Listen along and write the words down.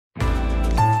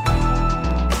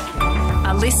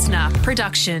listener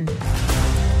production.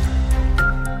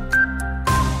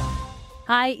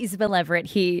 Hi, Isabel Everett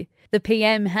here. The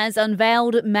PM has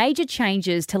unveiled major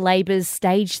changes to Labor's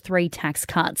Stage 3 tax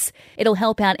cuts. It'll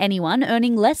help out anyone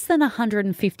earning less than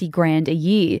 $150,000 a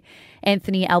year.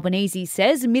 Anthony Albanese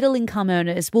says middle-income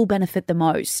earners will benefit the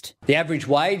most. The average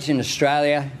wage in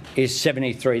Australia is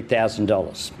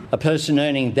 $73,000. A person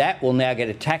earning that will now get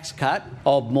a tax cut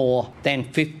of more than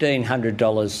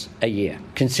 $1,500 a year.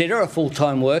 Consider a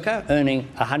full-time worker earning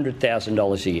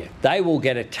 $100,000 a year. They will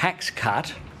get a tax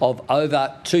cut of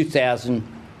over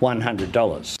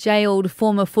 $2,100. Jailed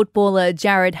former footballer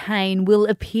Jarryd Hayne will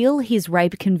appeal his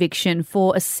rape conviction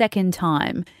for a second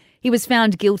time. He was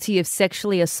found guilty of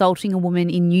sexually assaulting a woman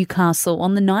in Newcastle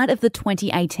on the night of the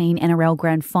 2018 NRL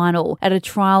Grand Final at a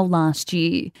trial last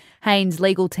year. Hayne's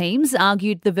legal teams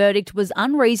argued the verdict was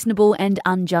unreasonable and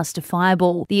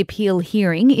unjustifiable. The appeal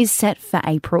hearing is set for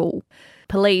April.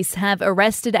 Police have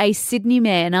arrested a Sydney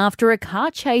man after a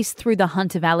car chase through the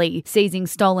Hunter Valley, seizing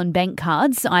stolen bank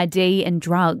cards, ID and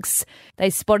drugs. They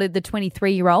spotted the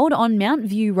 23-year-old on Mount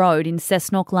View Road in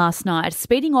Cessnock last night,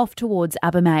 speeding off towards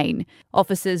Abermain.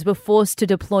 Officers were forced to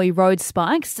deploy road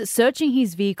spikes, searching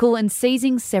his vehicle and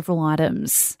seizing several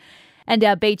items. And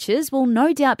our beaches will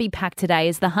no doubt be packed today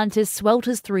as the Hunters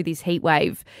swelters through this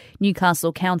heatwave.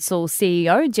 Newcastle Council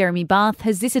CEO Jeremy Barth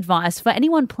has this advice for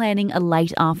anyone planning a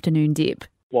late afternoon dip.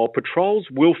 While patrols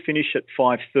will finish at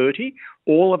 5:30,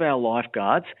 all of our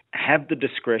lifeguards have the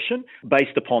discretion,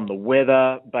 based upon the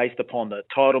weather, based upon the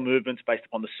tidal movements, based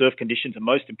upon the surf conditions, and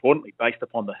most importantly, based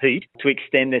upon the heat, to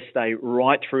extend their stay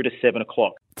right through to 7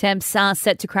 o'clock. Temps are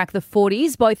set to crack the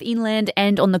 40s, both inland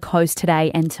and on the coast today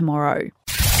and tomorrow.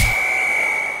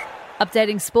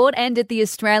 Updating sport, and at the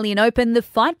Australian Open, the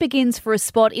fight begins for a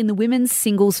spot in the women's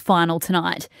singles final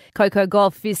tonight. Coco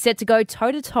Gauff is set to go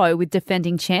toe-to-toe with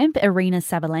defending champ Aryna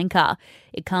Sabalenka.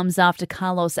 It comes after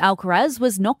Carlos Alcaraz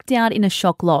was knocked out in a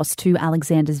shock loss to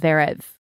Alexander Zverev.